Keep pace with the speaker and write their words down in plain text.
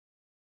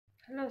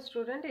Hello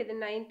student, இது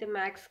 9th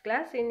maths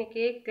class.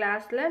 இன்னைக்கு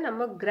கிளாஸ்ல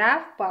நம்ம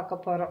graph பார்க்க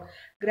போறோம்.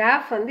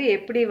 graph வந்து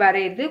எப்படி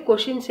வரையுது,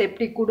 questions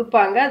எப்படி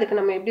கொடுப்பாங்க, அதுக்கு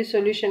நம்ம எப்படி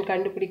சொல்யூஷன்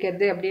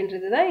கண்டுபிடிக்கிறது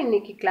அப்படின்றது தான்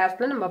இன்னைக்கு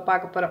கிளாஸ்ல நம்ம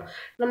பார்க்க போறோம்.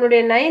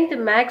 நம்மளுடைய 9th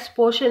maths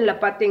portionல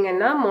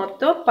பாத்தீங்கன்னா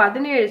மொத்தம்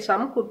 17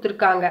 sum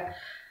கொடுத்திருக்காங்க.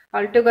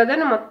 Altogether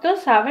மொத்தம்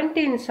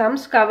 17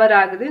 sums cover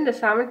ஆகுது. இந்த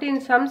 17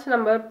 sums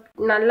நம்ம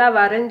நல்லா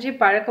வரைஞ்சி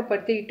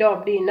பழக்கப்படுத்திட்டோம்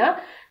அப்படின்னா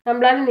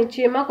நம்மளால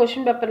நிச்சயமா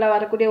क्वेश्चन பேப்பர்ல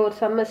வரக்கூடிய ஒரு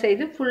சம்ம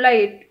செய்து ஃபுல்லா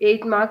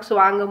 8 மார்க்ஸ்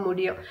வாங்க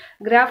முடியும்.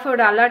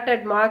 கிராஃபோட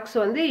allotted மார்க்ஸ்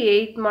வந்து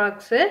 8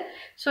 மார்க்ஸ்.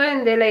 சோ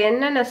இதல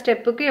என்னென்ன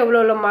ஸ்டெப்புக்கு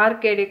எவ்வளவு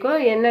மார்க் கிடைக்கும்,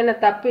 என்னென்ன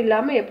தப்பு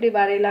இல்லாம எப்படி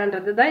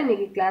வரையலாம்ன்றது தான்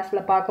இன்னைக்கு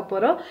கிளாஸ்ல பார்க்க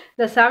போறோம்.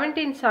 இந்த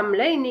 17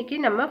 சம்ல இன்னைக்கு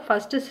நம்ம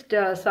ஃபர்ஸ்ட்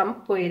சம்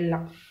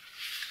போயிடலாம்.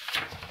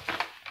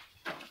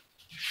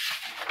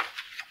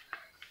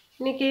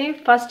 இன்னைக்கு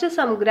ஃபர்ஸ்ட்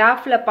சம்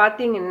கிராஃப்ல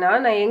பாத்தீங்கன்னா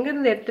நான் எங்க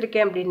இருந்து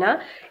எடுத்துர்க்கேன் அப்படினா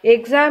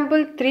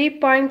எக்ஸாம்பிள்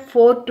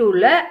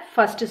 3.42ல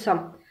ஃபர்ஸ்ட்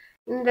சம்.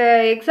 இந்த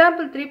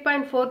எக்ஸாம்பிள்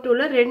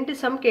 3.42ல ரெண்டு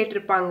சம்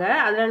கேட்டிருப்பாங்க.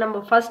 அதுல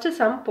நம்ம ஃபர்ஸ்ட்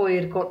சம்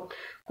போயிருக்கோம்.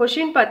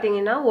 क्वेश्चन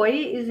பாத்தீங்கன்னா y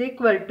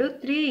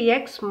 =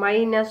 3x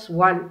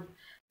 - 1.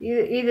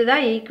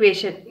 இதுதான்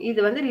ஈக்குவேஷன். இது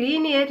வந்து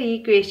லீனியர்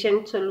ஈக்குவேஷன்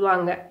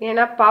சொல்லுவாங்க.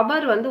 ஏன்னா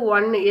பவர் வந்து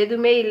 1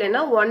 எதுமே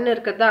இல்லனா 1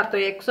 இருக்கதா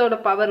அர்த்தம். x ஓட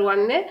பவர்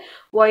 1,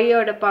 y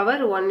ஓட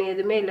பவர் 1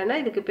 எதுமே இல்லனா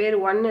இதுக்கு பேர்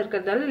 1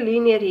 இருக்கதால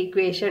லீனியர்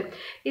ஈக்குவேஷன்.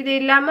 இது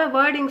இல்லாம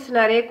வேர்டிங்ஸ்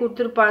நிறைய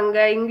கொடுத்திருப்பாங்க.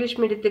 English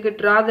மீடியத்துக்கு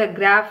draw the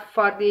graph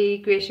for the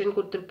equation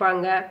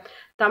கொடுத்திருப்பாங்க.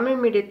 தமிழ்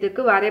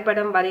மீடியத்துக்கு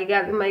வரைபடம் வரைக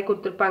அது மாதிரி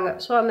கொடுத்திருப்பாங்க.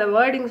 சோ அந்த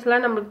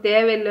வேர்டிங்ஸ்லாம் நமக்கு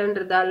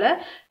தேவையில்லைன்றதால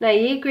நான்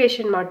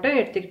ஈக்குவேஷன் மட்டும்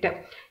எடுத்துக்கிட்டேன்.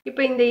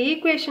 இப்போ இந்த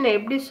ஈக்குவேஷனை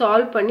எப்படி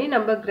சால்வ் பண்ணி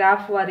நம்ம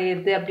கிராஃப்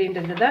வரையிறது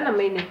அப்படின்றது தான்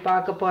நம்ம இன்னைக்கு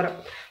பார்க்க போறோம்.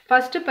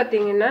 ஃபர்ஸ்ட்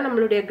பாத்தீங்கன்னா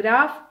நம்மளுடைய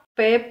கிராஃப்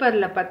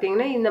பேப்பர்ல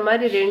பாத்தீங்கன்னா இந்த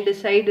மாதிரி ரெண்டு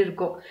சைடு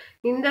இருக்கும்.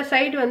 இந்த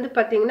சைடு வந்து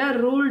பாத்தீங்கன்னா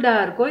ரூல்டா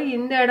இருக்கும்.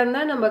 இந்த இடம்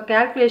தான் நம்ம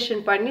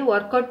கால்குலேஷன் பண்ணி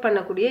வொர்க் அவுட்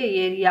பண்ணக்கூடிய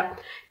ஏரியா.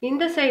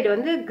 இந்த சைடு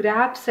வந்து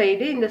கிராஃப்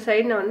சைடு. இந்த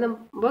சைடுல வந்து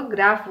நம்ம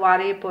கிராஃப்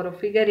வரைய போறோம்.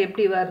 ஃபிகர்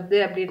எப்படி வருது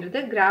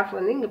அப்படின்றது கிராஃப்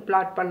வந்து இங்க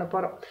பிளாட் பண்ண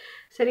போறோம்.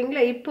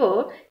 சரிங்களா? இப்போ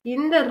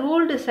இந்த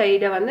ரூல்டு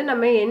சைடை வந்து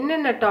நம்ம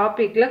என்னென்ன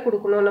டாபிக்ல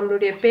கொடுக்கணும்,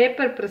 நம்மளுடைய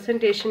பேப்பர்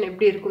பிரசன்டேஷன்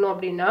எப்படி இருக்கணும்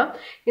அப்படின்னா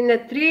இந்த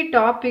 3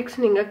 டாபிக்ஸ்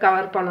நீங்க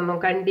கவர்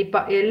பண்ணணும்.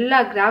 கண்டிப்பா எல்லா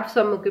கிராஃப்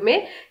சம்முக்குமே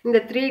இந்த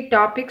 3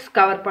 டாபிக்ஸ்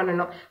கவர்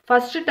பண்ணணும்.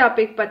 ஃபர்ஸ்ட்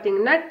டாபிக்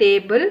பாத்தீங்கன்னா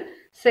table,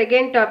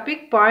 second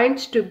topic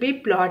points to be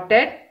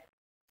blotted,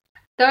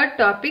 third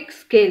topic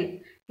scale.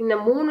 இந்த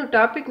 3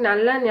 டாபிக்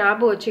நல்லா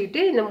ஞாபகம்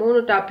வச்சுக்கிட்டு இந்த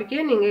 3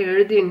 டாபிக்கையும் நீங்க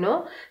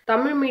எழுதிடணும்.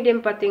 தமிழ்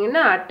மீடியம்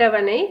பாத்தீங்கன்னா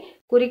அட்டவணை,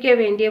 குறிக்க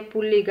வேண்டிய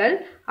புள்ளிகள்,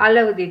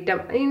 அளவு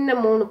திட்டம். இந்த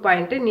 3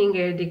 பாயிண்ட் நீங்க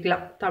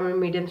எழுதிக்கலாம். தமிழ்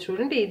மீடியம்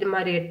ஸ்டூடெண்ட் இது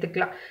மாதிரி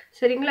எடுத்துக்கலாம்.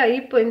 சரிங்களா?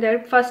 இப்போ இந்த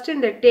ஃபர்ஸ்ட்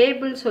இந்த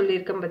டேபிள்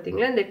சொல்லியிருக்கேன்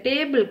பாத்தீங்களா, இந்த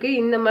டேபிளுக்கு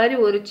இந்த மாதிரி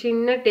ஒரு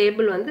சின்ன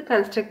டேபிள் வந்து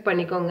கன்ஸ்ட்ரக்ட்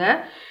பண்ணிக்கோங்க.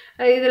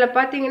 இதுல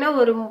பாத்தீங்கன்னா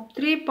ஒரு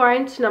 3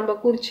 பாயிண்ட்ஸ் நம்ம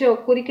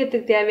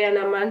குறிக்கிறதுக்கு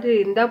தேவையான மாதிரி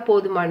இருந்தா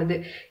போதுமானது.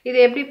 இது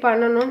எப்படி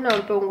பண்ணணும்னு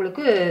நான் இப்போ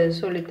உங்களுக்கு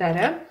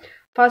சொல்லித்தரேன்.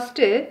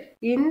 ஃபர்ஸ்ட்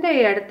இந்த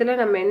இடத்துல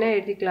நம்ம என்ன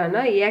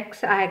எழுதிக்கலாம்னா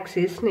எக்ஸ்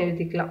ஆக்சிஸ்னு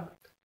எழுதிக்கலாம்.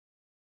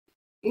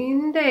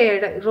 இந்த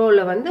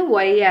ரோல வந்து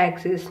y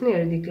ஆக்சிஸ்னு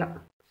எழுதிக்கலாம்.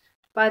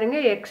 பாருங்க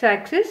x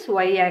axis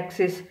y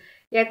axis.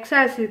 x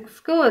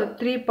ஆக்சிஸ்க்கு ஒரு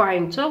 3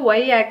 பாயிண்ட்ஸோ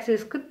y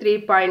ஆக்சிஸ்க்கு 3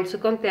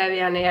 பாயிண்ட்ஸுக்கும்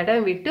தேவையான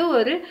இடம் விட்டு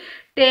ஒரு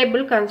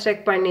டேபிள்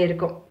கன்ஸ்ட்ரக்ட்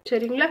பண்ணியிருக்கோம்.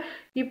 சரிங்களா?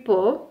 இப்போ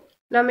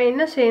நம்ம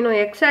என்ன செய்யணும்,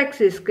 x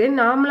ஆக்சிஸ்க்கு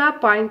நாமளா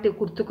பாயிண்ட்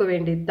கொடுத்துக்க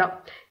வேண்டியது தான்.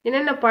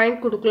 என்னென்ன பாயிண்ட்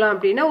கொடுக்கலாம்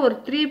அப்படின்னா ஒரு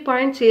 3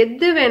 பாயிண்ட்ஸ்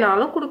எது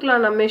வேணாலும்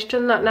கொடுக்கலாம், நம்ம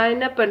இஷ்டம் தான். நான்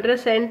என்ன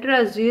பண்றேன், சென்டரா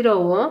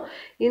 0வும்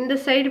இந்த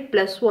சைடு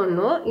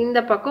 +1ம்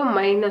இந்த பக்கம்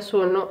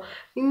 -1ம்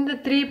இந்த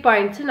 3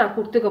 பாயிண்ட்ஸ் நான்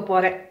கொடுத்துக்க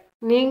போறேன்.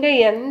 நீங்க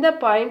எந்த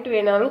பாயிண்ட்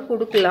வேணாலும்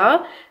கொடுக்கலாம்.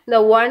 இந்த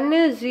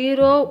 1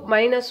 0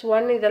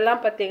 -1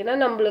 இதெல்லாம் பாத்தீங்கன்னா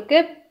நம்மளுக்கு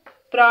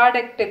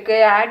ப்ராடக்ட்டுக்கு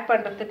ஆட்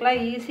பண்றதுக்குலாம்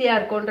ஈஸியா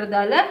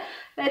இருக்கும்ன்றதால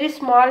வெரி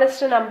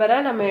ஸ்மாலஸ்ட் நம்பரா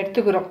நம்ம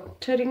எடுத்துக்கிறோம்.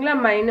 சரிங்களா?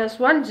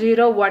 -1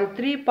 0 1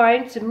 3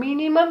 பாயிண்ட்ஸ்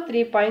மினிமம்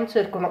 3 பாயிண்ட்ஸ்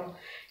இருக்கணும்.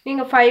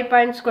 நீங்க 5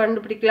 பாயிண்ட்ஸ்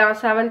கண்டுபிடிக்கலாம்,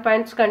 7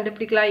 பாயிண்ட்ஸ்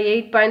கண்டுபிடிக்கலாம்,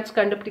 8 பாயிண்ட்ஸ்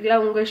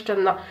கண்டுபிடிக்கலாம், உங்க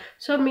இஷ்டம் தான்.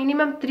 ஸோ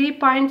மினிமம் 3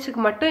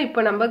 பாயிண்ட்ஸுக்கு மட்டும்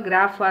இப்போ நம்ம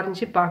கிராஃப்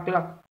வரைஞ்சி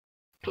பார்க்கலாம்.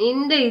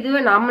 இந்த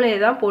இதுவை நாமளே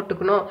தான்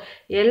போட்டுக்கணும்.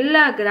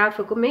 எல்லா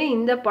கிராஃபுக்குமே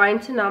இந்த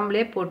பாயிண்ட்ஸ்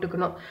நாமளே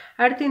போட்டுக்கணும்.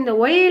 அடுத்து இந்த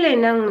ஒய்ல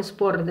என்ன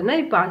போடுறதுன்னா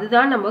இப்போ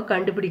அதுதான் நம்ம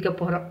கண்டுபிடிக்க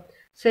போறோம்.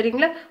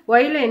 சரிங்களா?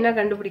 ஒய்ல என்ன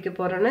கண்டுபிடிக்க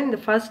போறோம்னா இந்த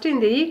ஃபர்ஸ்ட்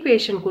இந்த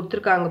ஈக்குவேஷன்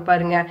கொடுத்துருக்காங்க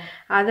பாருங்க,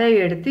 அதை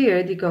எடுத்து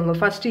எழுதிக்கோங்க.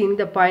 ஃபர்ஸ்ட்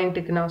இந்த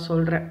பாயிண்ட்டுக்கு நான்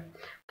சொல்றேன்.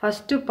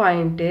 ஃபர்ஸ்ட்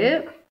பாயிண்ட்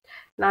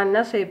நான்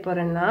என்ன செய்ய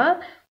போறேன்னா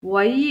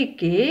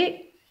ஒய்க்கு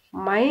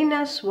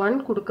 -1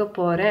 கொடுக்க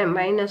போறேன்.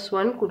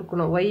 -1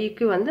 கொடுக்கணும்.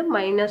 ஒய்க்கு வந்து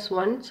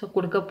 -1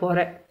 கொடுக்க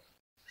போறேன்.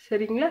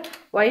 சரிங்களா?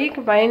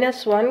 ஒய்க்கு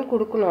 -1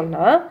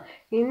 கொடுக்கணும்னா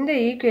இந்த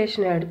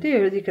ஈக்குவேஷனை எடுத்து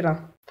எழுதிக்கலாம்.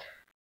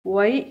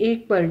 y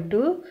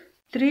 =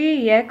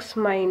 3x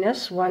 -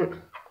 1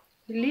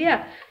 இல்லையா?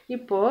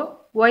 இப்போ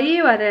y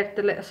வர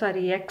இடத்துல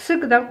சாரி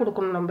xக்கு தான்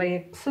கொடுக்கணும். நம்ம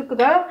xக்கு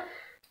தான்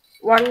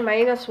 1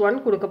 -1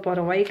 கொடுக்க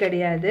போறோம், y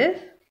கிடையாது.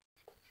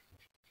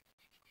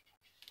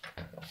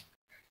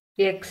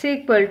 x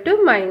equal to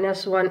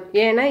 -1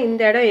 ஏன்னா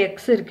இந்த இடம்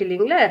x இருக்கு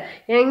இல்லைங்களா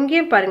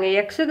எங்கேயும் பாருங்க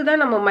xக்கு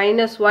தான் நம்ம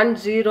 -1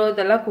 0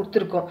 இதெல்லாம்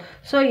கொடுத்துருக்கோம்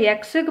ஸோ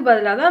xக்கு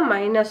பதிலாக தான்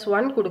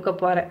 -1 கொடுக்க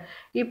போகிறேன்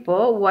இப்போ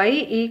y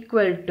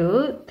equal to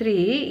 3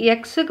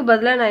 xக்கு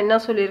பதிலாக நான் என்ன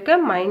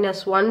சொல்லியிருக்கேன்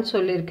 -1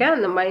 சொல்லியிருக்கேன்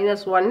அந்த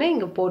 -1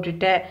 இங்கே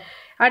போட்டுட்டேன்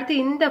அடுத்து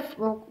இந்த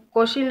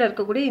கொஷினில்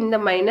இருக்கக்கூடிய இந்த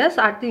மைனஸ்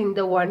அடுத்து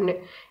இந்த 1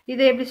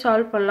 இதை எப்படி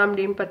சால்வ் பண்ணலாம்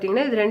அப்படின்னு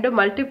பார்த்தீங்கன்னா இது ரெண்டும்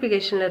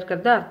மல்டிப்ளிகேஷனில்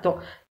இருக்கிறது அர்த்தம்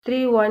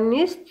 3 1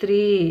 is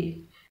 3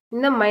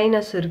 இந்த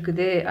மைனஸ்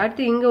இருக்குது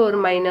அடுத்து இங்கே ஒரு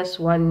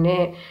 -1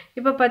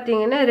 இப்போ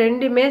பார்த்தீங்கன்னா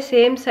ரெண்டுமே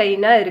சேம்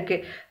சைனாக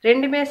இருக்குது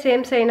ரெண்டுமே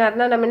சேம் சைனாக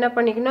இருந்தால் நம்ம என்ன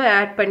பண்ணிக்கணும்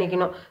ஆட்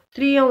பண்ணிக்கணும்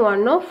 3ம்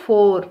 1ம்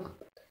 4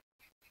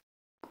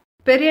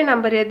 பெரிய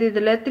நம்பர் எது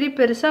இதில் 3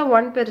 பெருசா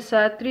 1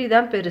 பெருசா 3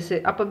 தான் பெருசு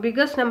அப்போ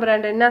பிகஸ்ட் நம்பர்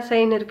அண்ட் என்ன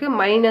சைன் இருக்குது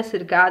மைனஸ்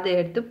இருக்குது அதை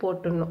எடுத்து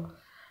போட்டுடணும்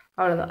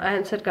அவ்வளோதான்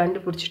ஆன்சர்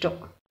கண்டுபிடிச்சிட்டோம்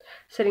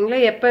சரிங்களா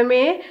எப்பவுமே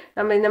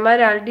நம்ம இந்த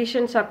மாதிரி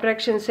அடிஷன்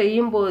சப்ட்ராக்ஷன்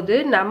செய்யும்போது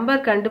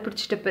நம்பர்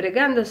கண்டுபிடிச்சிட்ட பிறகு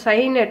அந்த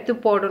சைன் எடுத்து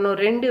போடணும்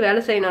ரெண்டு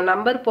வேலை செய்யணும்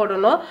நம்பர்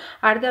போடணும்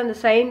அடுத்து அந்த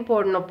சைன்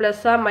போடணும்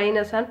ப்ளஸ்ஸா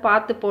மைனஸான்னு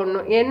பார்த்து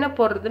போடணும் என்ன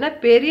போடுறதுன்னா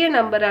பெரிய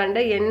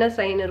நம்பராண்ட என்ன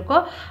சைன் இருக்கோ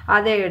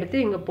அதை எடுத்து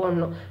இங்கே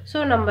போடணும் ஸோ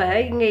நம்ம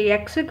இங்கே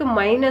எக்ஸுக்கு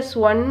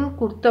 -1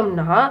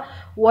 கொடுத்தோம்னா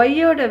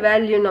ஒய்யோட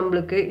வேல்யூ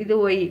நம்மளுக்கு இது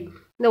ஒய்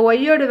இந்த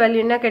ஒய்யோட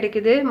வேல்யூ என்ன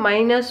கிடைக்குது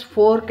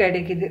 -4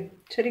 கிடைக்குது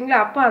சரிங்களா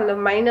அப்போ அந்த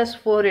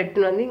 -4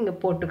 எடுத்துன்னு வந்து இங்கே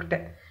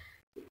போட்டுக்கிட்டேன்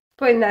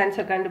இப்போ இந்த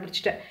ஆன்சர்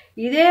கண்டுபிடிச்சிட்டேன்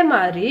இதே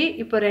மாதிரி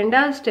இப்போ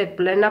ரெண்டாவது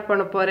ஸ்டெப்பில் என்ன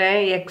பண்ண போகிறேன்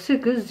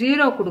எக்ஸுக்கு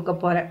 0 கொடுக்க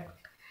போகிறேன்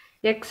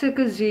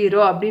எக்ஸுக்கு 0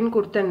 அப்படின்னு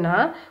கொடுத்தேன்னா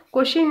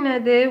கொஷின்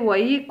அது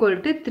y equal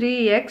to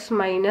 3x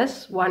minus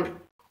 1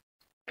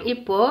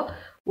 இப்போது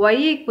y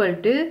equal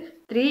to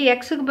 3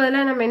 எக்ஸுக்கு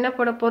பதிலாக நம்ம என்ன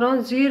போட போகிறோம்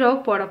 0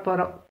 போட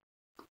போகிறோம்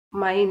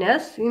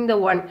மைனஸ் இந்த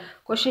 1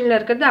 கொஷினில்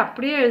இருக்கிறது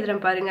அப்படியே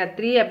எழுதுகிறேன் பாருங்கள்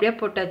 3 அப்படியே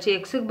போட்டாச்சு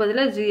எக்ஸுக்கு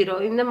பதிலாக 0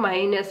 இந்த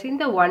மைனஸ்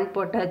இந்த 1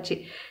 போட்டாச்சு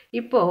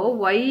இப்போது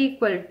y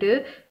equal to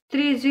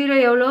 3 0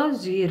 எவ்வளோ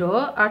 0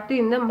 அடுத்து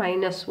இந்த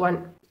 -1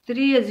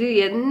 3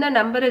 எந்த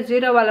நம்பரை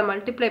 0வால்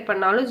மல்டிப்ளை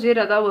பண்ணாலும்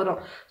 0 தான்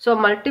வரும் ஸோ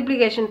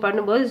மல்டிப்ளிகேஷன்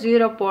பண்ணும்போது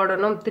 0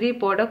 போடணும் 3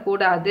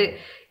 போடக்கூடாது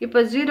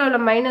இப்போ 0ல்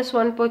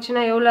 -1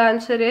 போச்சுன்னா எவ்வளோ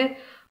ஆன்சரு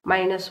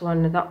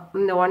 -1 தான்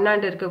இந்த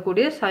 1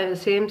 இருக்கக்கூடிய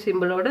சேம்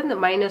சிம்பிளோட இந்த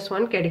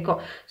 -1 கிடைக்கும்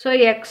ஸோ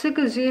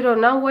எக்ஸுக்கு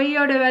 0னா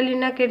ஒய்யோட வேல்யூ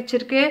என்ன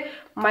கிடைச்சிருக்கு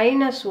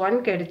 -1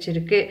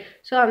 கிடைச்சிருக்கு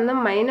ஸோ அந்த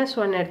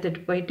 -1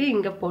 எடுத்துகிட்டு போயிட்டு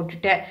இங்கே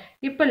போட்டுட்டேன்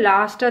இப்போ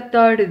லாஸ்ட்டாக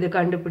தேர்ட் இது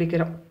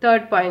கண்டுபிடிக்கிறோம்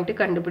தேர்ட் பாயிண்ட்டு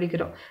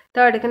கண்டுபிடிக்கிறோம்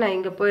தேர்டுக்கு நான்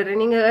இங்கே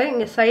போயிடுறேன் நீங்கள்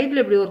இங்கே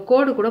சைடில் இப்படி ஒரு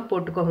கோடு கூட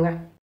போட்டுக்கோங்க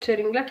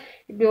சரிங்களா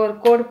இப்படி ஒரு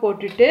கோடு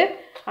போட்டுட்டு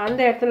அந்த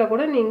இடத்துல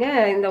கூட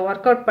நீங்கள் இந்த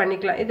ஒர்க் அவுட்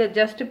பண்ணிக்கலாம் இதை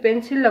ஜஸ்ட்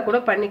பென்சிலில் கூட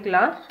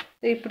பண்ணிக்கலாம்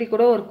இப்படி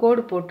கூட ஒரு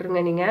கோடு போட்டுருங்க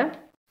நீங்கள்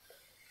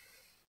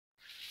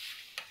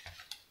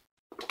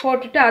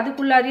போட்டுட்டு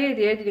அதுக்குள்ளாரியே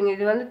இது எழுதிடுங்க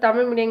இது வந்து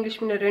தமிழ் மீடியம் இங்கிலீஷ்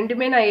மீடியம்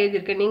ரெண்டுமே நான்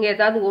எழுதியிருக்கேன் நீங்கள்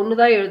ஏதாவது ஒன்று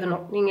தான்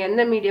எழுதணும் நீங்கள்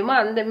எந்த மீடியமோ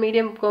அந்த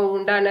மீடியம்க்கு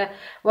உண்டான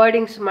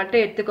வேர்டிங்ஸ்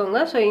மட்டும்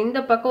எடுத்துக்கோங்க ஸோ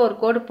இந்த பக்கம் ஒரு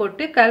கோடு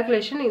போட்டு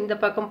கால்குலேஷன் இந்த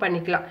பக்கம்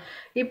பண்ணிக்கலாம்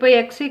இப்போ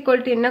எக்ஸ்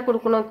ஈக்குவல் டு என்ன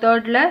கொடுக்கணும்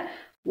தேர்டில்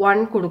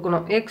 1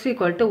 கொடுக்கணும் x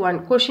equal to 1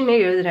 கொஷினே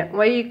எழுதுறேன்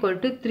y equal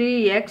to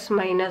 3x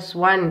minus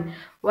 1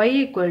 y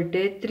equal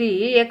to 3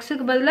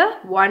 xக்கு பதிலாக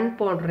 1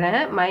 போடுறேன்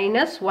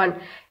 -1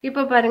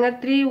 இப்போ பாருங்க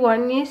 3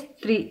 1 is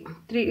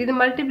 3 இது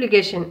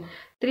மல்டிப்ளிகேஷன்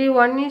 3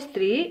 1 is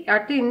 3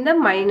 அடுத்து இந்த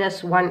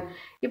 -1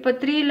 இப்போ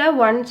 3ல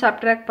 1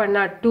 சப்ட்ராக்ட்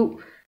பண்ணா 2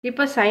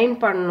 இப்போ சைன்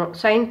பண்ணணும்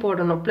சைன்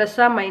போடணும்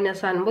ப்ளஸ்ஸா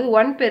மைனஸானும்போது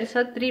 1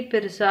 பெருசா 3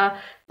 பெருசா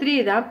 3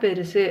 தான்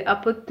பெருசு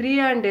அப்போ 3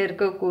 ஆண்டு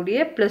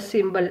இருக்கக்கூடிய ப்ளஸ்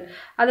சிம்பிள்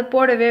அது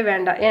போடவே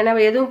வேண்டாம் ஏன்னா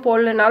எதுவும்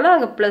போடலனாலும்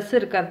அங்கே ப்ளஸ்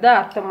இருக்கிறது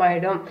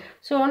அர்த்தமாயிடும்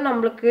ஸோ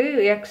நம்மளுக்கு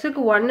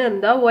எக்ஸுக்கு 1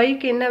 இருந்தால்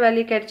ஒய்க்கு என்ன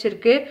வேல்யூ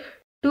கிடைச்சிருக்கு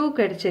 2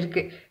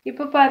 கிடைச்சிருக்கு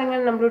இப்போ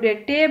பாருங்கள் நம்மளுடைய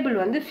டேபிள்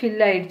வந்து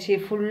ஃபில் ஆயிடுச்சு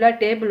ஃபுல்லாக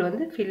டேபிள்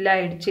வந்து ஃபில்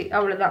ஆயிடுச்சு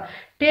அவ்வளோதான்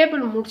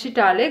டேபிள்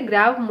முடிச்சிட்டாலே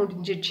கிராஃப்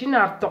முடிஞ்சிடுச்சின்னு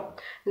அர்த்தம்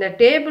இந்த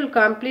டேபிள்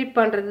கம்ப்ளீட்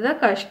பண்ணுறது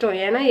தான் கஷ்டம்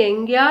ஏன்னா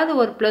எங்கேயாவது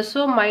ஒரு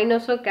ப்ளஸ்ஸோ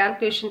மைனஸோ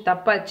கால்குலேஷன்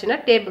தப்பாச்சுன்னா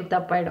டேபிள்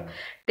தப்பாயிடும்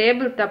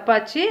டேபிள்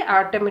தப்பாச்சு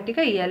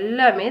ஆட்டோமேட்டிக்காக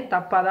எல்லாமே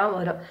தப்பாக தான்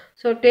வரும்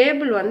ஸோ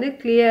டேபிள் வந்து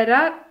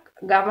கிளியராக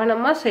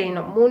கவனமாக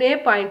செய்யணும் 3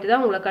 பாயிண்ட்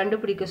தான் உங்களை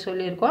கண்டுபிடிக்க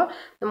சொல்லியிருக்கோம்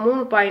இந்த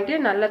 3 பாயிண்ட்டே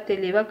நல்லா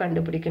தெளிவாக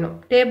கண்டுபிடிக்கணும்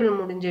டேபிள்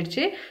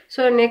முடிஞ்சிடுச்சு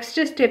ஸோ நெக்ஸ்ட்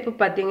ஸ்டெப்பு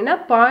பார்த்தீங்கன்னா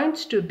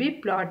பாயிண்ட்ஸ் டு பி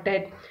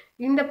பிளாட்டட்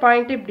இந்த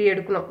பாயிண்ட் இப்படி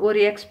எடுக்கணும் ஒரு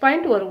எக்ஸ்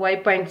பாயிண்ட் ஒரு ஒய்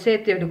பாயிண்ட்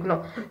சேர்த்து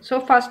எடுக்கணும் ஸோ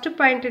ஃபஸ்ட்டு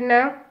பாயிண்ட்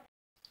என்ன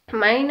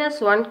 -1,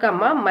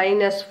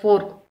 -4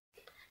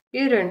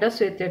 இது ரெண்டும்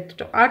சேர்த்து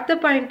எடுத்துட்டோம் அடுத்த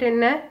பாயிண்ட்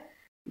என்ன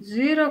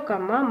 0,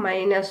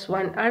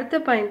 -1 அடுத்த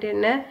பாயிண்ட்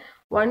என்ன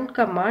 1,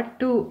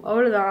 2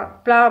 அவ்வளோதான்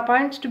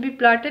points to be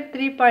blotted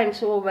 3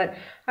 points over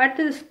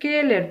அடுத்தது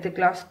ஸ்கேல்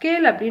எடுத்துக்கலாம்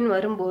ஸ்கேல் அப்படின்னு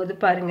வரும்போது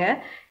பாருங்கள்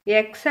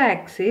X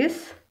axis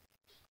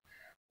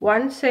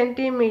 1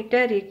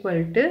 centimetre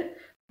equal to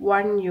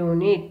 1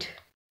 unit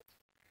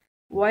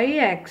Y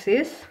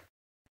axis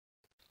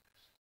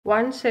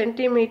 1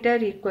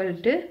 centimetre equal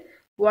to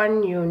 1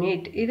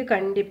 unit இது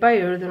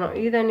கண்டிப்பாக எழுதணும்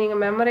இதை நீங்கள்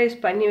மெமரைஸ்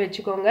பண்ணி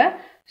வச்சுக்கோங்க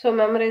ஸோ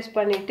மெமரைஸ்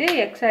பண்ணிவிட்டு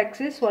X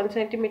axis 1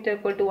 centimetre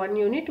equal to 1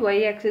 unit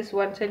Y axis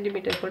 1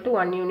 centimetre equal to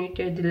 1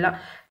 unit எழுதிடலாம்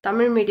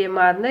தமிழ்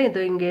மீடியமாக இருந்தால்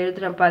இதோ இங்கே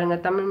எழுதுகிறேன்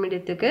பாருங்கள் தமிழ்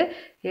மீடியத்துக்கு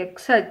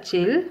எக்ஸ்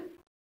அச்சில்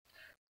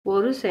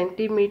 1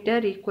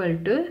 சென்டிமீட்டர் ஈக்குவல்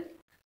டு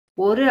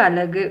 1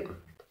 அலகு.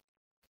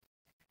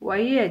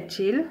 y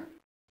அச்சில்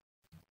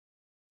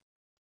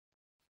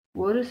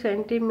 1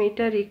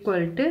 சென்டிமீட்டர்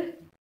ஈக்குவல் டு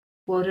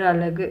 1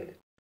 அலகு.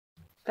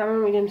 தமிழ்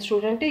மீடியம்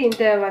ஸ்டூடெண்ட்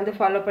இதை வந்து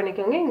ஃபாலோ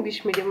பண்ணிக்கோங்க, இங்கிலீஷ்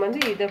மீடியம் வந்து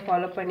இதை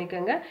ஃபாலோ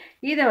பண்ணிக்கோங்க.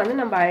 இதை வந்து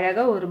நம்ம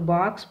அழகாக ஒரு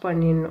பாக்ஸ்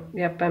பண்ணிடணும்.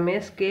 எப்போவுமே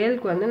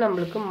ஸ்கேலுக்கு வந்து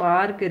நம்மளுக்கு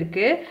மார்க்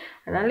இருக்குது,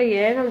 அதனால்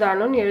ஏனும்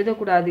தானோன்னு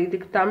எழுதக்கூடாது.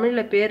 இதுக்கு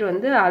தமிழில் பேர்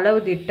வந்து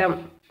அளவு திட்டம்.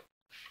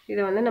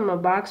 இதை வந்து நம்ம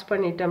பாக்ஸ்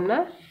பண்ணிட்டோம்னா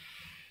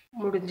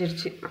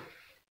முடிஞ்சிருச்சு.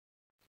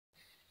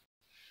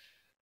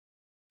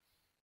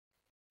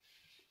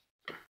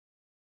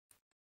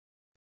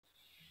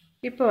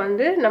 இப்போ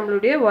வந்து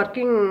நம்மளுடைய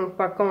ஒர்க்கிங்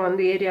பக்கம்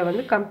வந்து ஏரியா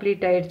வந்து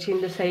கம்ப்ளீட் ஆயிடுச்சு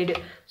இந்த சைடு.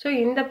 ஸோ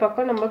இந்த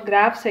பக்கம் நம்ம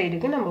கிராஃப்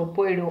சைடுக்கு நம்ம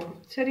போயிடுவோம்.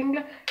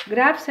 சரிங்களா?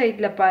 கிராஃப்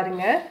சைடில்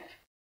பாருங்கள்,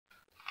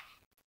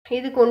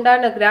 இதுக்கு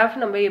உண்டான கிராஃப்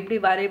நம்ம எப்படி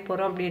வரைய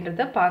போகிறோம்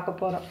அப்படின்றத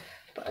பார்க்க போகிறோம்.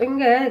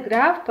 இங்கே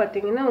கிராஃப்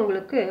பார்த்தீங்கன்னா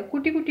உங்களுக்கு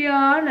குட்டி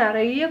குட்டியாக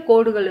நிறைய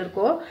கோடுகள்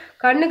இருக்கும்.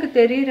 கண்ணுக்கு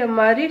தெரிகிற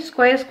மாதிரி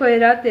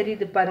ஸ்கொயராக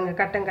தெரியுது பாருங்கள்,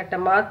 கட்டம்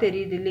கட்டமாக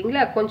தெரியுது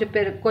இல்லைங்களா? கொஞ்சம்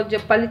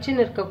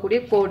பளிச்சுன்னு இருக்கக்கூடிய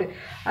கோடு,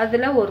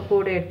 அதில் ஒரு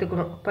கோடு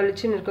எடுத்துக்கணும்.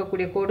 பளிச்சுன்னு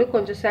இருக்கக்கூடிய கோடு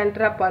கொஞ்சம்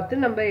சென்டராக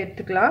பார்த்து நம்ம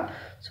எடுத்துக்கலாம்.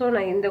 ஸோ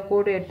நான் இந்த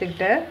கோடு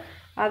எடுத்துக்கிட்டேன்.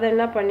 அதை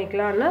என்ன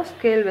பண்ணிக்கலாம்னா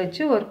ஸ்கேல்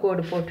வச்சு ஒரு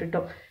கோடு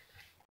போட்டுட்டோம்.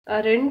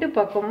 2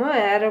 பக்கமும்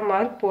ஏரோ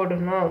மார்க்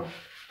போடணும்.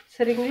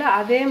 சரிங்களா?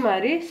 அதே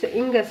மாதிரி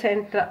இங்கே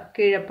சென்டராக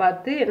கீழே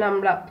பார்த்து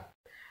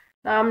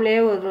நாமளே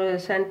ஒரு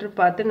சென்டர்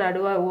பார்த்து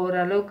நடுவாக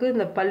ஓரளவுக்கு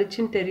இந்த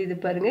பளிச்சுன்னு தெரியுது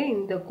பாருங்கள்,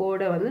 இந்த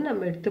கோடை வந்து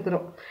நம்ம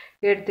எடுத்துக்கிறோம்.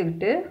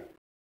 எடுத்துக்கிட்டு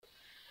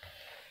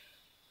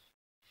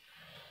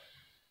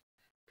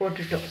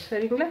போட்டுட்டோம்.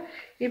 சரிங்களா?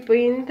 இப்போ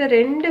இந்த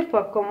 2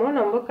 பக்கமும்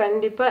நம்ம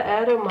கண்டிப்பாக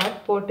ஏரோ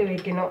மார்க் போட்டு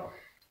வைக்கணும்.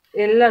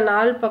 எல்லா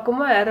 4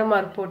 பக்கமும் ஏரோ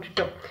மார்க்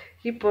போட்டுட்டோம்.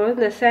 இப்போ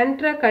இந்த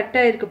சென்டராக கட்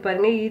ஆகிருக்கு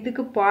பாருங்கள்,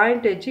 இதுக்கு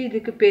பாயிண்ட் வச்சு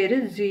இதுக்கு பேர்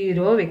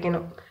 0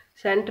 வைக்கணும்.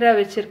 சென்டராக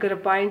வச்சுருக்கிற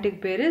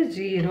பாயிண்ட்டுக்கு பேர்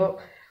 0.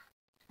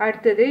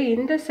 அடுத்தது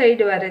இந்த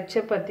சைடு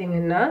வரைச்ச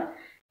பார்த்தீங்கன்னா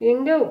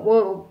எங்கே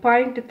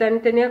பாயிண்ட்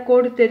தனித்தனியாக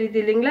கோடு தெரியுது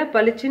இல்லைங்களா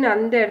பளிச்சுன்னு,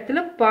 அந்த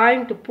இடத்துல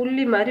பாயிண்ட்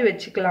புள்ளி மாதிரி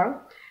வச்சுக்கலாம்.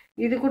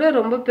 இது கூட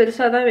ரொம்ப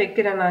பெருசாக தான்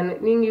வைக்கிறேன் நான்.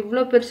 நீங்கள்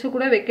இவ்வளோ பெருசு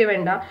கூட வைக்க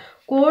வேண்டாம்.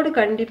 கோடு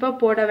கண்டிப்பாக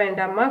போட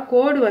வேண்டாமா.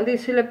 கோடு வந்து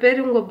சில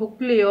பேர் உங்கள்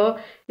புக்லேயோ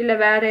இல்லை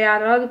வேறு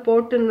யாராவது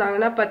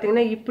போட்டுருந்தாங்கன்னா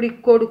பார்த்தீங்கன்னா இப்படி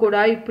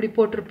கோடா இப்படி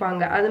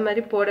போட்டிருப்பாங்க. அது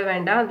மாதிரி போட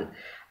வேண்டாம்,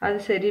 அது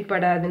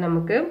சரிப்படாது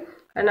நமக்கு.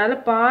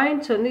 அதனால்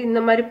பாயிண்ட்ஸ் வந்து இந்த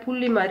மாதிரி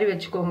புள்ளி மாதிரி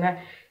வச்சுக்கோங்க.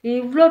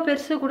 இவ்வளோ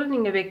பெருசு கூட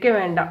நீங்கள் வைக்க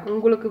வேண்டாம்.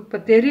 உங்களுக்கு இப்போ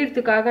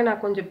தெரியறதுக்காக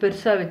நான் கொஞ்சம்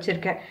பெருசாக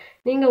வச்சுருக்கேன்.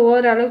 நீங்கள்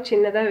ஓரளவு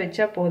சின்னதாக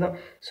வச்சா போதும்.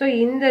 ஸோ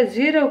இந்த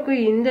 0க்கு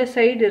இந்த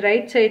சைடு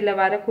ரைட் சைடில்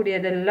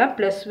வரக்கூடியதெல்லாம்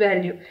ப்ளஸ்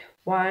வேல்யூ.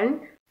 1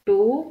 2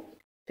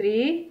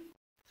 3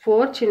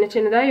 4 சின்ன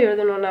சின்னதாக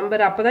எழுதணும்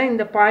நம்பர். அப்போ தான்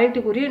இந்த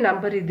பாயிண்ட்டுக்குரிய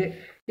நம்பர்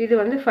இது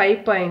வந்து 5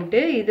 பாயிண்ட்டு,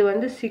 இது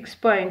வந்து 6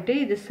 பாயிண்ட்டு,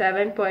 இது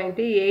 7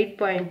 பாயிண்ட்டு, 8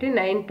 பாயிண்ட்டு,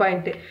 9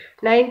 பாயிண்ட்டு.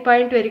 9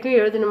 பாயிண்ட் வரைக்கும்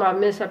எழுதணுமா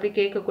மிஸ் அப்படி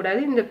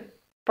கேட்கக்கூடாது. இந்த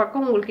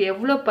பக்கம் உங்களுக்கு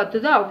எவ்வளோ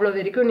பத்துதோ அவ்வளோ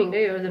வரைக்கும்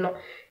நீங்கள் எழுதணும்.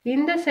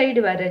 இந்த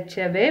சைடு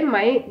வரைச்சவே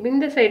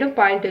இந்த சைடும்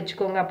பாயிண்ட்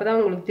வச்சுக்கோங்க. அப்போ தான்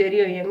உங்களுக்கு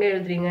தெரியும் எங்கே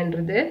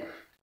எழுதுறீங்கன்றது.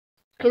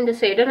 இந்த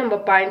சைடும்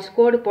நம்ம பாயிண்ட்ஸ்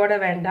கோடு போட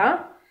வேண்டாம்.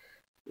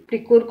 இப்படி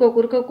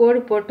குறுக்க கோடு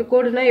போட்டு,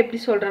 கோடுனா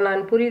எப்படி சொல்கிறேன்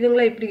நான்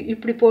புரியுதுங்களா?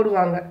 இப்படி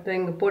போடுவாங்க.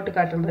 இங்கே போட்டு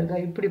காட்டுற பாருங்க,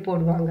 இப்படி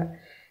போடுவாங்க.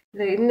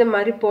 இந்த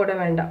மாதிரி போட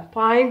வேண்டாம்,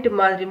 பாயிண்ட்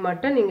மாதிரி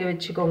மட்டும் நீங்கள்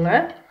வச்சுக்கோங்க.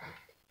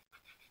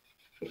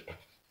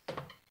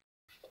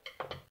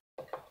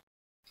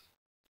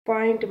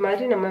 பாயிண்ட்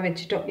மாதிரி நம்ம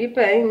வச்சுட்டோம்.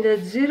 இப்போ இந்த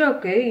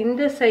 0க்கு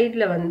இந்த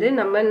சைடில் வந்து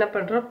நம்ம என்ன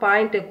பண்ணுறோம்,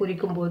 பாயிண்ட்டை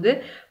குறிக்கும் போது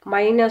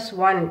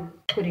 -1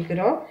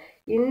 குறிக்கிறோம்.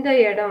 இந்த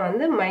இடம்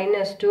வந்து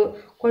 -2.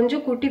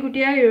 கொஞ்சம் குட்டி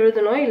குட்டியாக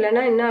எழுதணும்,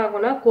 இல்லைன்னா என்ன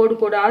ஆகும்னா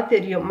கோடாக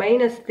தெரியும்.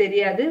 மைனஸ்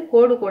தெரியாது,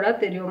 கோடாக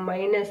தெரியும்.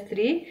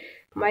 -3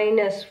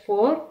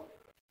 -4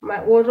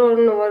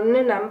 ஒன்று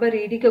நம்பர்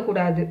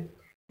இடிக்கக்கூடாது.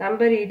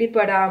 நம்பர்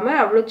இடிப்படாமல்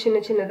அவ்வளோ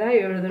சின்னதாக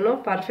எழுதணும்.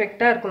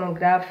 பர்ஃபெக்டாக இருக்கணும்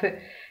கிராஃபு.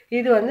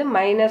 இது வந்து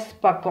மைனஸ்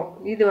பக்கம்,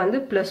 இது வந்து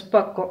ப்ளஸ்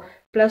பக்கம்.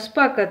 ப்ளஸ்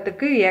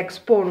பக்கத்துக்கு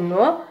எக்ஸ்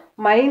போடணும்,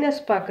 மைனஸ்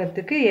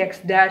பக்கத்துக்கு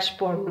எக்ஸ் டேஷ்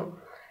போடணும்.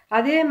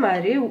 அதே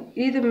மாதிரி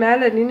இது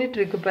மேலே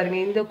நின்றுட்டுருக்கு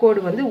பாருங்கள், இந்த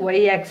கோடு வந்து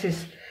ஒய்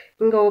ஆக்சிஸ்.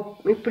 இங்கே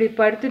இப்படி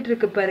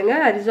படுத்துட்ருக்கு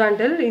பாருங்கள்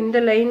ஹரிசாண்டல். இந்த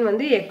லைன்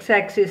வந்து எக்ஸ்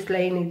ஆக்சிஸ்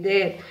லைன். இது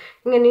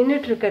இங்கே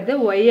நின்றுட்டுருக்கிறது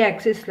ஒய்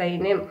ஆக்சிஸ்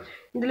லைனு.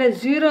 இதில்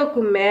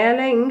 0க்கு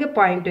மேலே இங்கே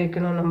பாயிண்ட்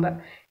வைக்கணும். நம்ம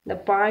இந்த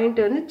பாயிண்ட்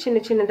வந்து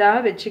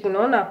சின்னதாக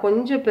வச்சுக்கணும். நான்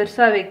கொஞ்சம்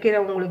பெருசாக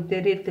வைக்கிறேன் உங்களுக்கு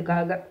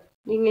தெரியறதுக்காக.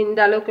 நீங்கள் இந்த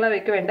அளவுக்குலாம்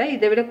வைக்க வேண்டாம்,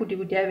 இதை விட குட்டி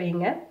குட்டியாக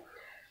வைங்க.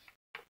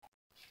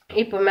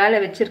 இப்போ மேலே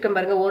வச்சுருக்கேன்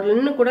பாருங்கள், ஒரு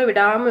இன்னும் கூட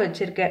விடாமல்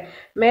வச்சுருக்கேன்.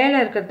 மேலே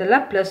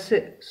இருக்கிறதெல்லாம் ப்ளஸ்ஸு.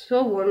 ஸோ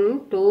 1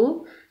 2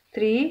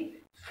 3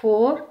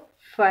 4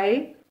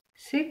 5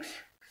 6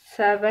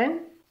 7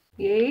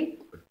 8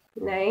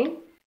 9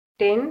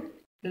 10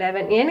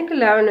 11. எனக்கு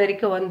 11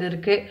 வரைக்கும்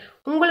வந்துருக்கு.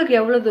 உங்களுக்கு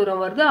எவ்வளோ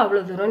தூரம் வருதோ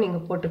அவ்வளோ தூரம்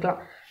நீங்கள் போட்டுக்கலாம்.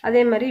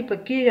 அதே மாதிரி இப்போ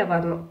கீழே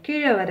வரணும்.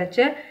 கீழே வரைச்ச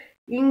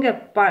இங்கே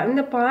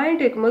இந்த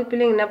பாயிண்ட் வைக்கும்போது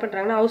பிள்ளைங்க என்ன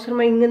பண்ணுறாங்கன்னா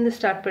அவசரமாக இங்கேருந்து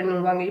ஸ்டார்ட்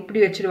பண்ணிடுவாங்க, இப்படி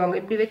வச்சுருவாங்க.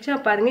 இப்படி வச்சா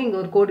பாருங்கள் இங்கே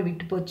ஒரு கோடு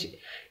விட்டு போச்சு.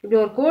 இப்படி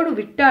ஒரு கோடு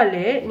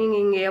விட்டாலே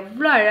நீங்கள் இங்கே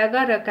எவ்வளோ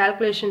அழகாக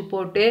கால்குலேஷன்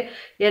போட்டு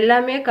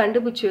எல்லாமே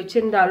கண்டுபிடிச்சி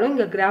வச்சுருந்தாலும்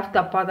இங்கே கிராஃப்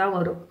தப்பாக தான்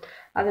வரும்.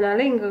 அதனால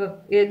இங்கே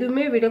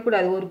எதுவுமே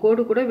விடக்கூடாது, ஒரு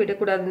கோடு கூட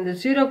விடக்கூடாது. இந்த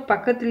 0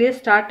 பக்கத்துலேயே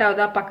ஸ்டார்ட்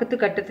ஆகுதா, பக்கத்து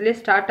கட்டத்துலேயே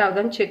ஸ்டார்ட்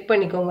ஆகுதான்னு செக்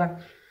பண்ணிக்கோங்க.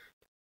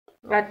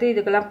 அடுத்து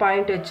இதுக்கெல்லாம்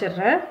பாயிண்ட்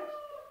வச்சிடுறேன்.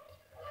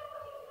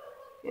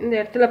 இந்த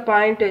இடத்துல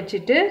பாயிண்ட்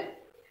வச்சுட்டு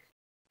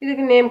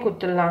இதுக்கு நேம்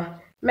கொடுத்துடலாம்.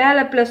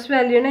 மேலே ப்ளஸ்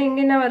வேல்யூனா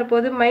இங்கே என்ன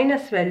வரப்போகுது,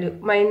 மைனஸ் வேல்யூ.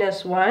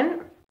 -1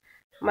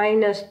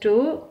 -2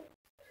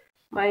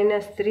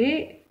 -3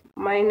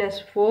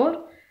 -4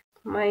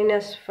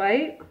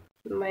 -5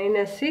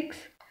 -6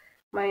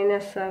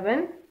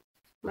 -7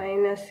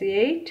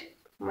 -8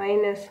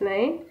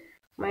 -9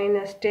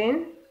 -10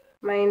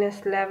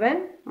 -11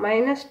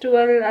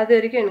 -12 அது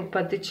வரைக்கும் எனக்கு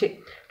பத்துச்சு.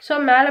 ஸோ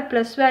மேலே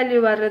ப்ளஸ் வேல்யூ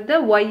வர்றதை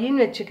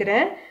ஒய்ன்னு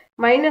வச்சுக்கிறேன்,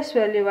 மைனஸ்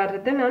வேல்யூ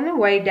வர்றதை நான்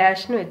ஒய்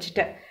டேஷ்னு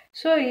வச்சுட்டேன்.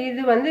 ஸோ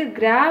இது வந்து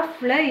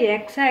கிராஃபில்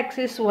எக்ஸ்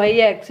ஆக்சிஸ் ஒய்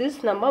ஆக்சிஸ்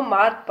நம்ம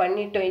மார்க்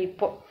பண்ணிட்டோம்.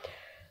 இப்போது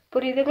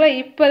புரியுதுங்களா?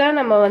 இப்போ தான்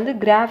நம்ம வந்து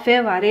கிராஃபே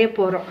வரைய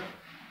போகிறோம்.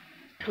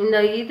 இந்த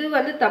இது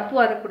வந்து தப்பு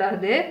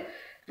வரக்கூடாது.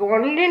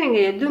 ஒன்லி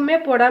நீங்கள் எதுவுமே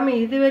போடாமல்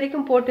இது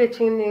வரைக்கும் போட்டு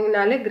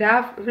வச்சுருந்தீங்கனாலே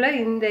கிராஃபில்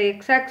இந்த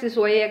எக்ஸ் ஆக்சிஸ்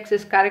ஒய்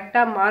ஆக்சிஸ்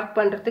கரெக்டாக மார்க்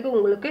பண்ணுறதுக்கு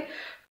உங்களுக்கு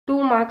 2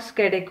 மார்க்ஸ்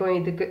கிடைக்கும்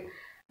இதுக்கு.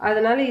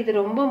 அதனால் இது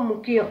ரொம்ப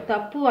முக்கியம்,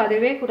 தப்பு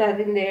வரவே கூடாது.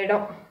 இந்த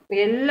இடம்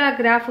எல்லா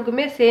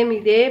கிராஃபுக்குமே சேம்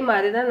இதே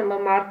மாதிரி தான் நம்ம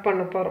மார்க்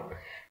பண்ண போகிறோம்.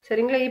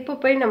 சரிங்களா? இப்போ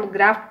போய் நம்ம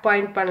கிராஃப்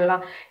பாயிண்ட்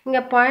பண்ணலாம்.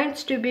 இங்கே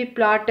பாயிண்ட்ஸ் டு பி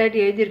பிளாட்டட்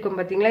எழுதியிருக்கோம்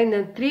பார்த்தீங்களா, இந்த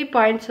 3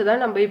 பாயிண்ட்ஸை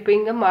தான் நம்ம இப்போ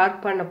இங்கே மார்க்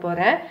பண்ண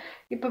போகிறேன்.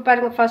 இப்போ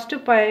பாருங்கள், ஃபஸ்ட்டு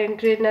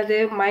பாயிண்ட் என்னது,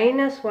 -1,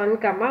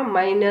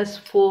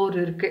 -4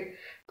 இருக்குது.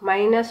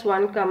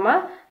 -1,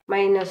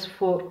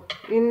 -4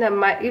 இந்த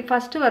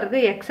ஃபஸ்ட்டு வர்றது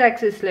எக்ஸ்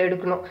ஆக்சிஸில்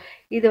எடுக்கணும்.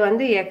 இது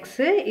வந்து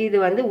எக்ஸு, இது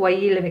வந்து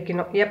ஒய்யில்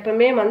வைக்கணும்.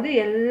 எப்பவுமே வந்து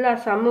எல்லா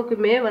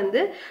சம்முக்குமே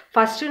வந்து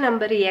ஃபஸ்ட்டு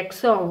நம்பர்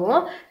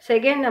எக்ஸாகவும்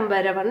செகண்ட்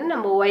நம்பரை வந்து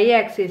நம்ம ஒய்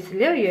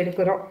ஆக்சிஸ்லேயும்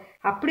எடுக்கிறோம்.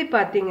 அப்படி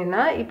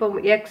பார்த்தீங்கன்னா இப்போ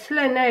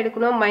எக்ஸில் என்ன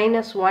எடுக்கணும்,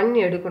 -1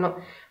 எடுக்கணும்.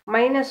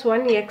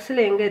 -1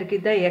 எக்ஸில் எங்கே இருக்குது,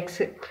 இதுதான்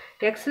எக்ஸு.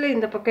 எக்ஸில்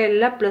இந்த பக்கம்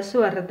எல்லாம் ப்ளஸ்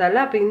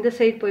வர்றதால அப்போ இந்த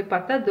சைட் போய்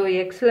பார்த்தா தோ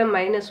எக்ஸில்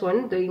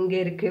 -1 இங்கே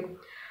இருக்குது.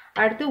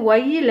 அடுத்து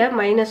ஒய்யில்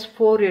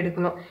 -4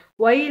 எடுக்கணும்.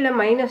 ஒய்யில்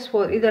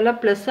 -4 இதெல்லாம்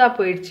ப்ளஸ்ஸாக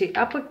போயிடுச்சு.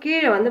 அப்போ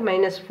கீழே வந்து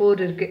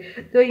 -4 இருக்குது.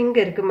 இதோ இங்கே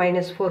இருக்குது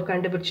 -4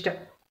 கண்டுபிடிச்சிட்டேன்.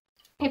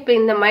 இப்போ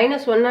இந்த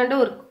 -1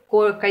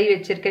 ஒரு கை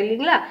வச்சுருக்கேன்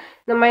இல்லைங்களா,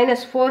 இந்த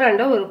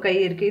 -4 ஒரு கை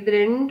இருக்குது. இது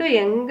ரெண்டும்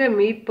எங்கே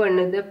மீட்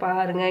பண்ணுது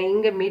பாருங்கள்,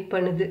 இங்கே மீட்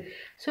பண்ணுது.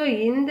 ஸோ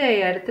இந்த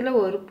இடத்துல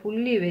ஒரு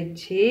புள்ளி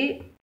வச்சு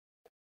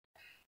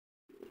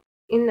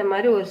இந்த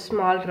மாதிரி ஒரு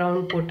ஸ்மால்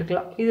ரவுண்ட்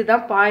போட்டுக்கலாம்.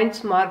 இதுதான்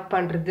பாயிண்ட்ஸ் மார்க்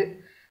பண்ணுறது.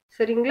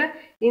 சரிங்களா?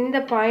 இந்த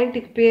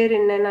பாயிண்ட்டுக்கு பேர்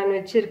என்ன நான்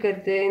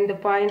வச்சுருக்கிறது, இந்த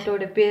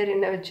பாயிண்ட்டோட பேர்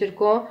என்ன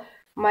வச்சுருக்கோம்,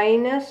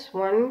 -1,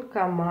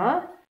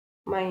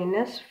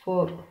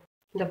 -4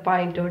 இந்த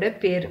பாயிண்ட்டோட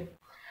பேர்.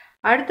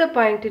 அடுத்த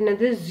பாயிண்ட்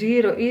என்னது,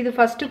 0. இது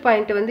ஃபஸ்ட்டு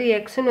பாயிண்ட் வந்து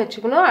எக்ஸ்ன்னு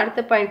வச்சுக்கணும்,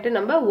 அடுத்த பாயிண்ட்டு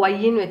நம்ம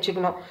ஒய்ன்னு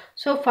வச்சுக்கணும்.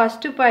 So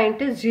first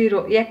point 0,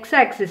 X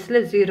ஆக்சிஸில்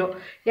 0.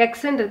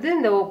 எக்ஸுன்றது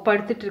இந்த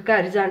படுத்துட்டு இருக்க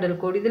ஹரிசாண்டல்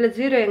கோடு, இதில்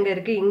 0 எங்கே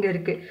இருக்குது, இங்கே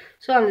இருக்குது.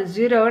 ஸோ அந்த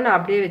 0வை நான்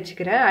அப்படியே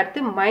வச்சுக்கிறேன்.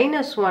 அடுத்து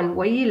 -1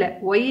 ஒய்யில்,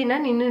 ஒய்னா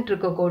நின்றுட்டு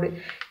இருக்க கோடு,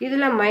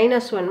 இதில்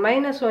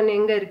 -1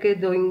 எங்கே இருக்குது,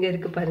 இதோ இங்கே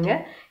இருக்குது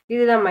பாருங்கள்,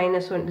 இதுதான்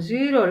 -1.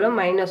 0ல்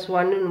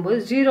 -1 போது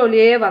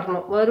 0லேயே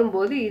வரணும்.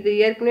 வரும்போது இது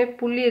ஏற்கனவே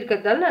புள்ளி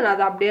இருக்கிறதால நான்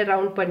அதை அப்படியே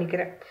ரவுண்ட்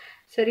பண்ணிக்கிறேன்.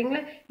 சரிங்களா?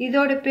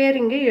 இதோட பேர்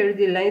இங்கே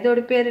எழுதிடலாம். இதோட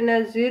பேர் என்ன,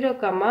 0,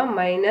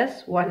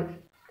 -1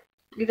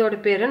 இதோட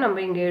பேரை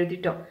நம்ம இங்கே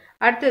எழுதிட்டோம்.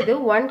 அடுத்தது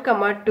 1,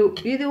 2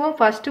 இதுவும்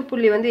ஃபஸ்ட்டு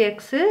புள்ளி வந்து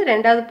எக்ஸு,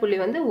 ரெண்டாவது புள்ளி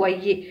வந்து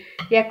ஒய்.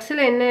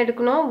 எக்ஸில் என்ன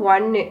எடுக்கணும்,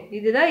 1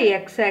 இதுதான்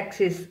எக்ஸ்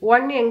ஆக்சிஸ்.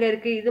 1 எங்கே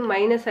இருக்குது, இது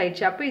மைனஸ்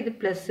ஆயிடுச்சு, அப்போ இது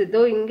ப்ளஸ்.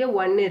 இதோ இங்கே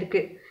 1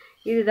 இருக்குது,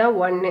 இதுதான்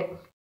 1.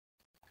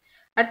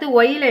 அடுத்து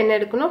ஒய்யில் என்ன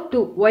எடுக்கணும்,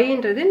 2.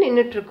 ஒய்ன்றது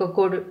நின்றுட்டுருக்க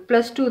கோடு,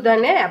 +2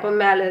 தானே, அப்போ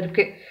மேலே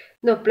இருக்குது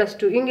இந்த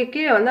 +2. இங்கே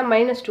கீழே வந்தால்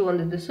 -2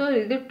 வந்தது. ஸோ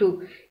இது 2.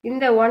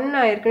 இந்த 1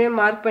 நான் ஏற்கனவே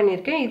மார்க்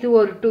பண்ணியிருக்கேன், இது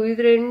ஒரு 2.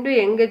 இது ரெண்டும்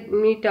எங்கே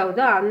மீட்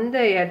ஆகுதோ அந்த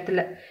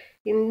இடத்துல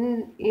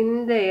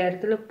இந்த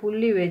இடத்துல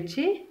புள்ளி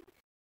வச்சு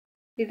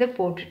இதை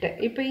போட்டுட்டேன்.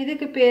 இப்போ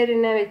இதுக்கு பேர்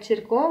என்ன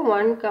வச்சுருக்கோம்,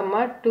 1,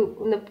 2.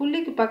 இந்த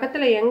புள்ளிக்கு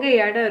பக்கத்தில் எங்கே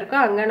இடம் இருக்கோ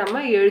அங்கே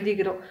நம்ம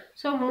எழுதிக்கிறோம்.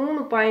 ஸோ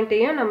 3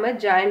 பாயிண்ட்டையும் நம்ம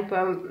ஜாயின்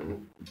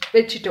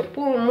வச்சுட்டோம்.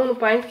 3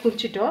 பாயிண்ட்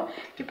குறிச்சிட்டோம்.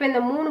 இப்போ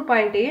இந்த 3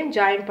 பாயிண்ட்டையும்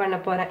ஜாயின் பண்ண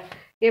போகிறேன்.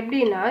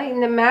 எப்படின்னா,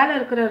 இந்த மேலே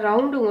இருக்கிற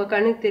ரவுண்டு உங்கள்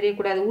கண்ணுக்கு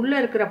தெரியக்கூடாது, உள்ளே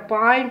இருக்கிற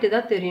பாயிண்ட்டு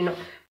தான் தெரியணும்.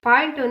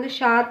 பாயிண்ட் வந்து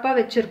ஷார்ப்பாக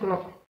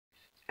வச்சுருக்கணும்,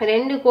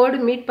 2 கோடு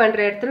மீட் பண்ணுற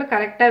இடத்துல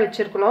கரெக்டாக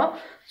வச்சுருக்கணும்.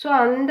 ஸோ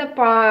அந்த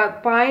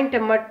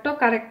பாயிண்ட்டை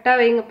மட்டும் கரெக்டாக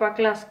வைங்க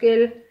பார்க்கலாம்.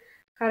 ஸ்கேல்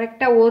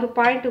கரெக்டாக ஒரு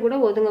பாயிண்ட்டு கூட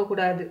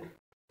ஒதுங்கக்கூடாது.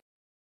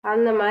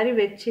 அந்த மாதிரி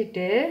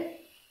வச்சுட்டு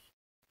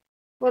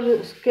ஒரு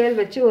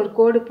ஸ்கேல் வச்சு ஒரு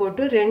கோடு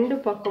போட்டு 2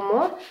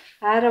 பக்கமும்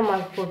ஆரோ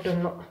மார்க்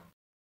போட்டுடணும்.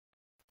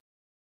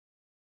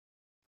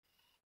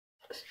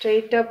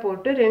 ஸ்ட்ரெயிட்டாக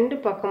போட்டு 2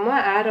 பக்கமும்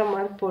ஆரோ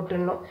மார்க்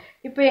போட்டுடணும்.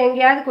 இப்போ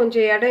எங்கேயாவது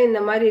கொஞ்சம் இடம் இந்த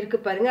மாதிரி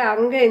இருக்குது பாருங்கள்,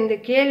 அங்கே இந்த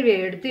கேள்வியை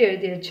எடுத்து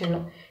எழுதி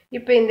வச்சிடணும்.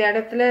 இப்போ இந்த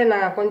இடத்துல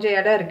நான் கொஞ்சம்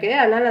இடம் இருக்குது,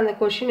 அதனால் அந்த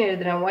கொஷின்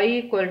எழுதுகிறேன். y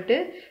 =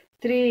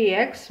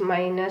 3x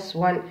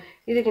 - 1.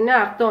 இதுக்கு என்ன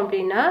அர்த்தம்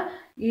அப்படின்னா,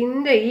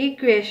 இந்த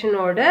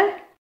ஈக்குவேஷனோட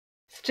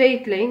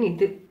ஸ்ட்ரெயிட் லைன்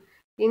இது,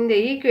 இந்த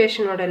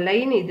ஈக்குவேஷனோட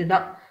லைன்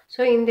இதுதான்.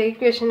 ஸோ இந்த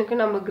ஈக்குவேஷனுக்கு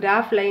நம்ம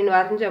கிராஃப் லைன்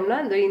வரைஞ்சோம்னா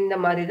இந்த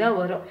மாதிரி தான்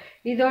வரும்.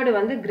 இதோடு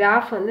வந்து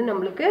கிராஃப் வந்து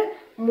நம்மளுக்கு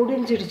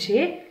முடிஞ்சிருச்சு.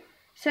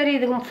 சரி,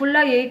 இதுக்கு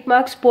ஃபுல்லாக 8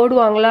 மார்க்ஸ்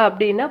போடுவாங்களா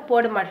அப்படின்னா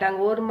போட மாட்டாங்க.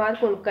 1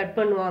 மார்க் ஒன்று கட்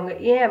பண்ணுவாங்க.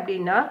 ஏன்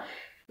அப்படின்னா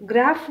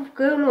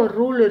கிராஃபுக்குன்னு ஒரு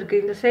ரூல்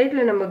இருக்குது. இந்த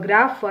சைடில் நம்ம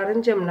கிராஃப்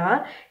வரைஞ்சோம்னா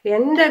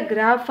எந்த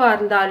கிராஃபாக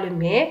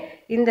இருந்தாலுமே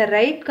இந்த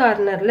ரைட்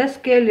கார்னரில்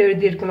ஸ்கேல்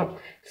எழுதியிருக்கணும்.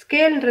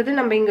 ஸ்கேல்ன்றது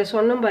நம்ம இங்கே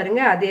சொன்னோம்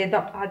பாருங்க, அதே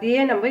தான்.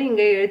 அதையே நம்ம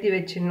இங்கே எழுதி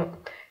வச்சிடணும்.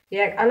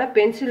 ஆனால்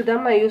பென்சில்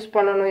தான் யூஸ்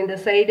பண்ணணும். இந்த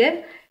side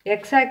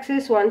X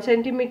axis 1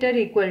 centimetre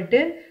equal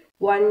to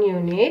 1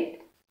 unit,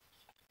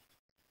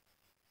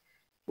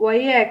 y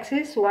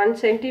axis 1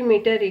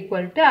 centimeter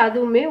equal to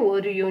அதுவுமே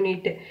 1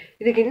 யூனிட்.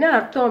 இதுக்கு என்ன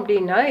அர்த்தம்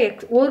அப்படின்னா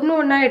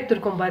ஒன்றா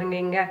எடுத்திருக்கோம் பாருங்க.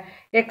 இங்கே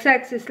எக்ஸ்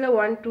ஆக்சிஸில்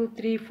 1 2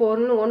 3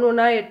 4ன்னு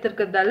ஒன்றா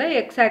எடுத்துருக்கிறதால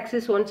எக்ஸ்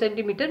ஆக்சிஸ் 1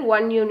 சென்டிமீட்டர்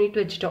 1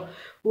 யூனிட் வச்சுட்டோம்.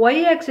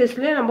 ஒய்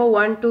ஆக்சிஸில் நம்ம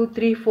 1 2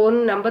 3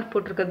 4ன்னு நம்பர்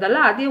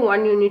போட்டிருக்கிறதால அதையும்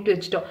 1 யூனிட்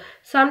வச்சுட்டோம்.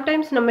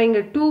 சம்டைம்ஸ் நம்ம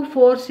இங்கே 2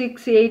 4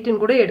 6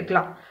 8ன்னு கூட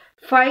எடுக்கலாம்.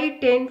 5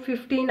 10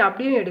 15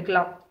 அப்படியும்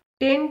எடுக்கலாம்.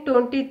 10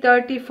 20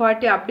 30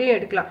 40 அப்படியும்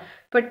எடுக்கலாம்.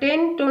 இப்போ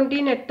 10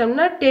 20ன்னு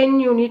எடுத்தோம்னா 10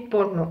 யூனிட்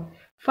போடணும்.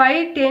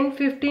 5 10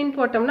 15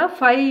 போட்டோம்னா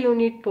 5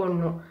 யூனிட்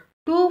போடணும்.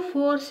 2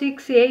 4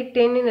 6 8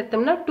 10ன்னு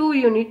எடுத்தோம்னா 2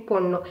 யூனிட்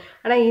போடணும்.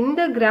 ஆனால்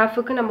இந்த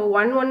கிராஃபுக்கு நம்ம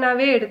 1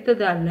 1ஆவே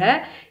எடுத்ததால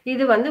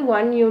இது வந்து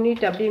 1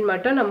 யூனிட் அப்படின்னு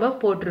மட்டும் நம்ம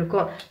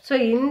போட்டிருக்கோம். ஸோ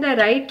இந்த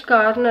ரைட்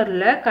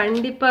கார்னரில்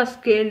கண்டிப்பாக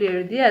ஸ்கேல்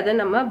எழுதி அதை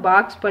நம்ம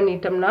பாக்ஸ்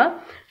பண்ணிட்டோம்னா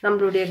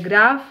நம்மளுடைய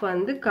கிராஃப்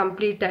வந்து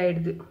கம்ப்ளீட்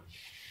ஆயிடுது.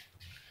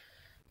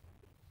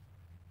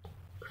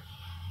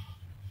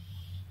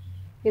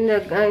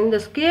 இந்த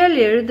ஸ்கேல்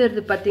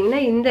எழுதுறது பார்த்தீங்கன்னா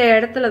இந்த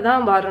இடத்துல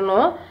தான்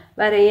வரணும்.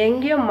 வேற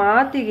எங்கேயும்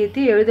மாற்றி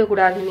கீத்தி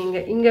எழுதக்கூடாது.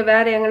 நீங்கள் இங்கே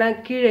வேற எங்கன்னா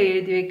கீழே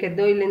எழுதி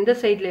வைக்கிறதோ இல்லை இந்த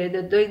சைடில்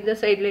எழுதுறதோ இந்த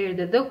சைடில்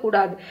எழுதுறதோ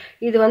கூடாது.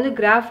 இது வந்து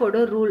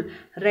கிராஃபோட ரூல்.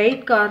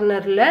 ரைட்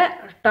கார்னரில்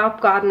top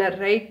corner,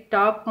 right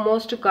top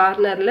most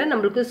கார்னரில்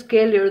நம்மளுக்கு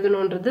ஸ்கேல்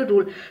எழுதணுன்றது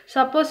ரூல்.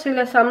 சப்போஸ்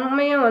சில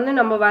சமயம் வந்து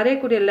நம்ம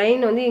வரையக்கூடிய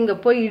லைன் வந்து இங்கே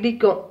போய்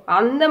இடிக்கும்.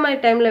 அந்த மாதிரி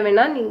டைமில்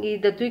வேணால் நீங்கள்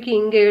இதை தூக்கி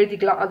இங்கே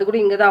எழுதிக்கலாம். அது கூட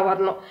இங்கே தான்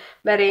வரணும்,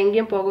 வேற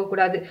எங்கேயும்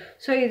போகக்கூடாது.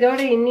 ஸோ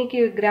இதோட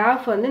இன்னைக்கு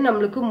கிராஃப் வந்து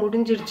நம்மளுக்கு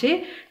முடிஞ்சிருச்சு.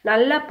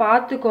 நல்லா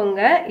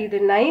பார்த்துக்கோங்க. இது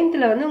 9th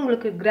வந்து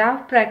உங்களுக்கு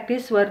கிராஃப்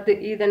ப்ராக்டிஸ் வருது.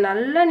 இதை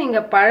நல்லா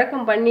நீங்கள்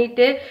பழக்கம்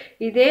பண்ணிட்டு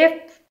இதே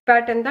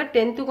பேட்டர்ன் தான்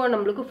 10th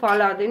நம்மளுக்கு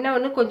ஃபாலோ ஆகுது. இன்னும்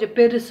வந்து கொஞ்சம்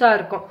பெருசாக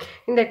இருக்கும்.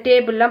 இந்த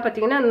டேபிள்லாம்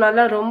பார்த்தீங்கன்னா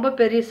நல்லா ரொம்ப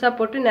பெருசாக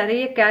போட்டு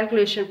நிறைய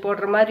கேல்குலேஷன்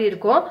போடுற மாதிரி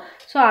இருக்கும்.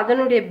 ஸோ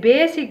அதனுடைய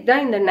பேசிக்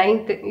தான் இந்த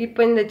 9th.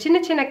 இப்போ இந்த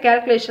சின்ன சின்ன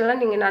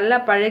கேல்குலேஷன்லாம் நீங்கள் நல்லா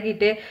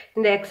பழகிட்டு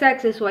இந்த எக்ஸ்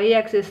ஆக்சிஸ் ஒய்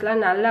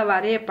ஆக்சிஸ்லாம் நல்லா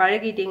வரைய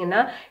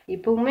பழகிட்டிங்கன்னா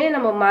இப்போவுமே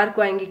நம்ம மார்க்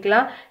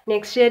வாங்கிக்கலாம்.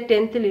 நெக்ஸ்ட் இயர்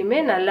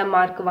 10thலையுமே நல்ல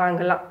மார்க்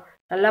வாங்கலாம்.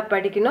 நல்லா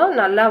படிக்கணும்,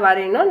 நல்லா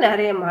வரையணும்,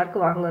 நிறைய மார்க்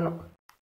வாங்கணும்.